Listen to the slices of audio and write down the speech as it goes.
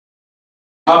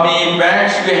How many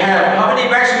bags we have? How many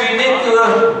bags we need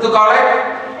to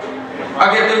collect?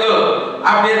 Okay, Tunggu.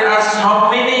 I've been asked how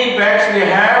many bags we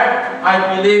have.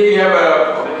 I believe we have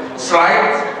a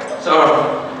slide. So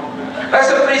let's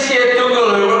appreciate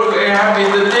Tunggu the work we have with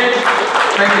the team.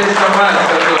 Thank you so much,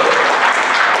 Tunggu.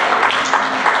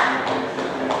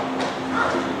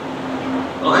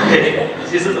 Okay,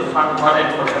 this is the fun part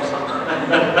and professional.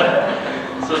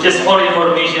 So just for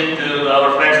information to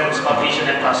our friends from Scott Mission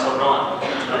and Pastor Noah.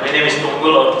 My name is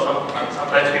Tunggul, or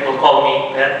sometimes people call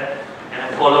me that, and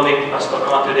I'm following Pastor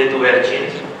Noah today to wear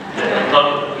jeans. I'm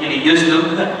not really used to.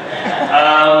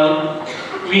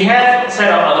 We have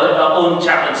set up our own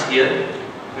challenge here.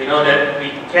 We know that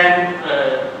we can,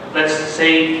 let's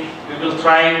say, we will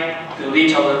try to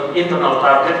reach our internal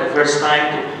target the first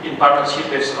time in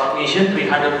partnership with Scott Mission,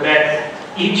 300 bags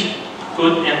each,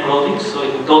 food and clothing, so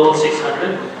in total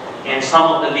 600. And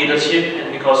some of the leadership,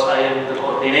 and because I am the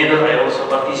coordinator, I also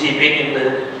participate in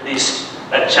this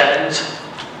challenge.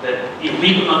 That if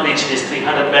we could not reach this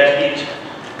 300 bags each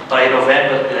by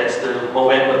November, that's the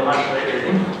November month, I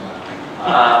think.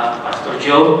 Pastor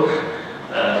Joe,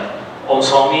 Om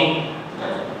Somi,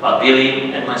 Pak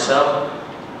Billy, and myself,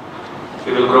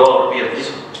 we will grow our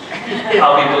beards.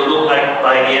 How we will look like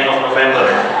by the end of November.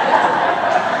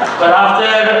 But after,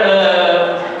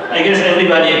 I guess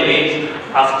everybody agrees,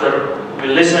 after we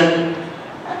listen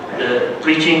the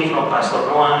preaching from Pastor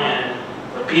Noah and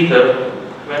Peter,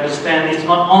 we understand it's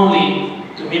not only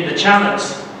to meet the challenge,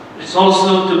 it's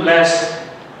also to bless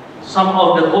some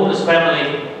of the hopeless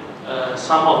family,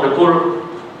 some of the poor,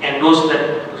 and those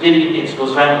that really need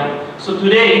those families. So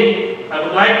today, I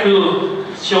would like to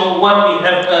show what we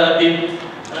have been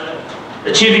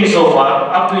achieving so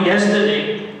far. Up to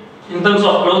yesterday, in terms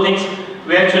of clothing,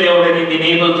 we actually already been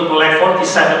able to collect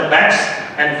 47 bags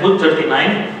and food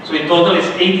 39. So in total it's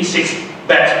 86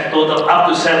 bags in total up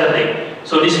to Saturday.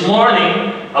 So this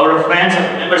morning, our friends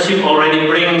and membership already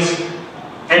brings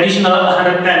additional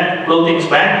 110 clothing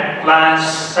bags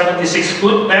plus 76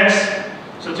 food bags.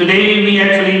 So today we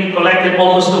actually collected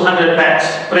almost 200 bags.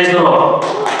 Praise the Lord.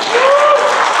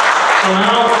 So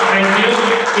now, thank you.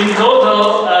 In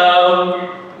total,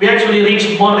 we actually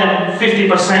reached more than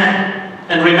 50%.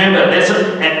 And remember, there's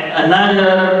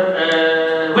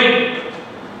another week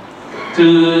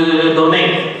to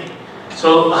donate.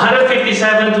 So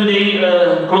 157 today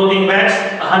clothing bags,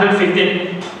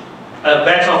 115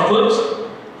 bags of food,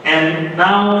 and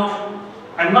now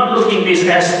I'm not looking this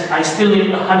as I still need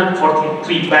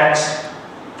 143 bags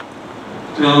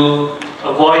to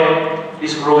avoid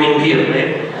this growing here,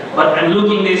 right? But I'm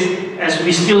looking this as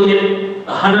we still need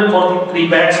 143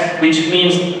 bags, which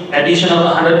means additional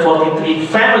 143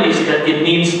 families that it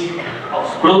needs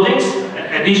of clothing,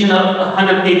 and additional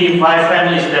 185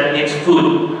 families that needs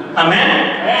food.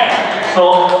 Amen? So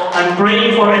I'm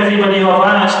praying for everybody of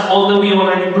us, although we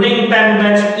already bring 10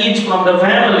 bags each from the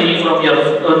family, from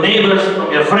your neighbors,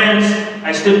 from your friends,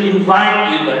 I still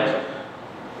invite you guys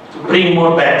to bring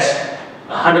more bags.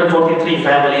 143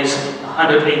 families,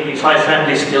 185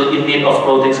 families still in need of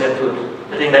clothing and food.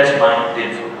 I think that's my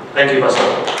deal. Thank you, Pastor.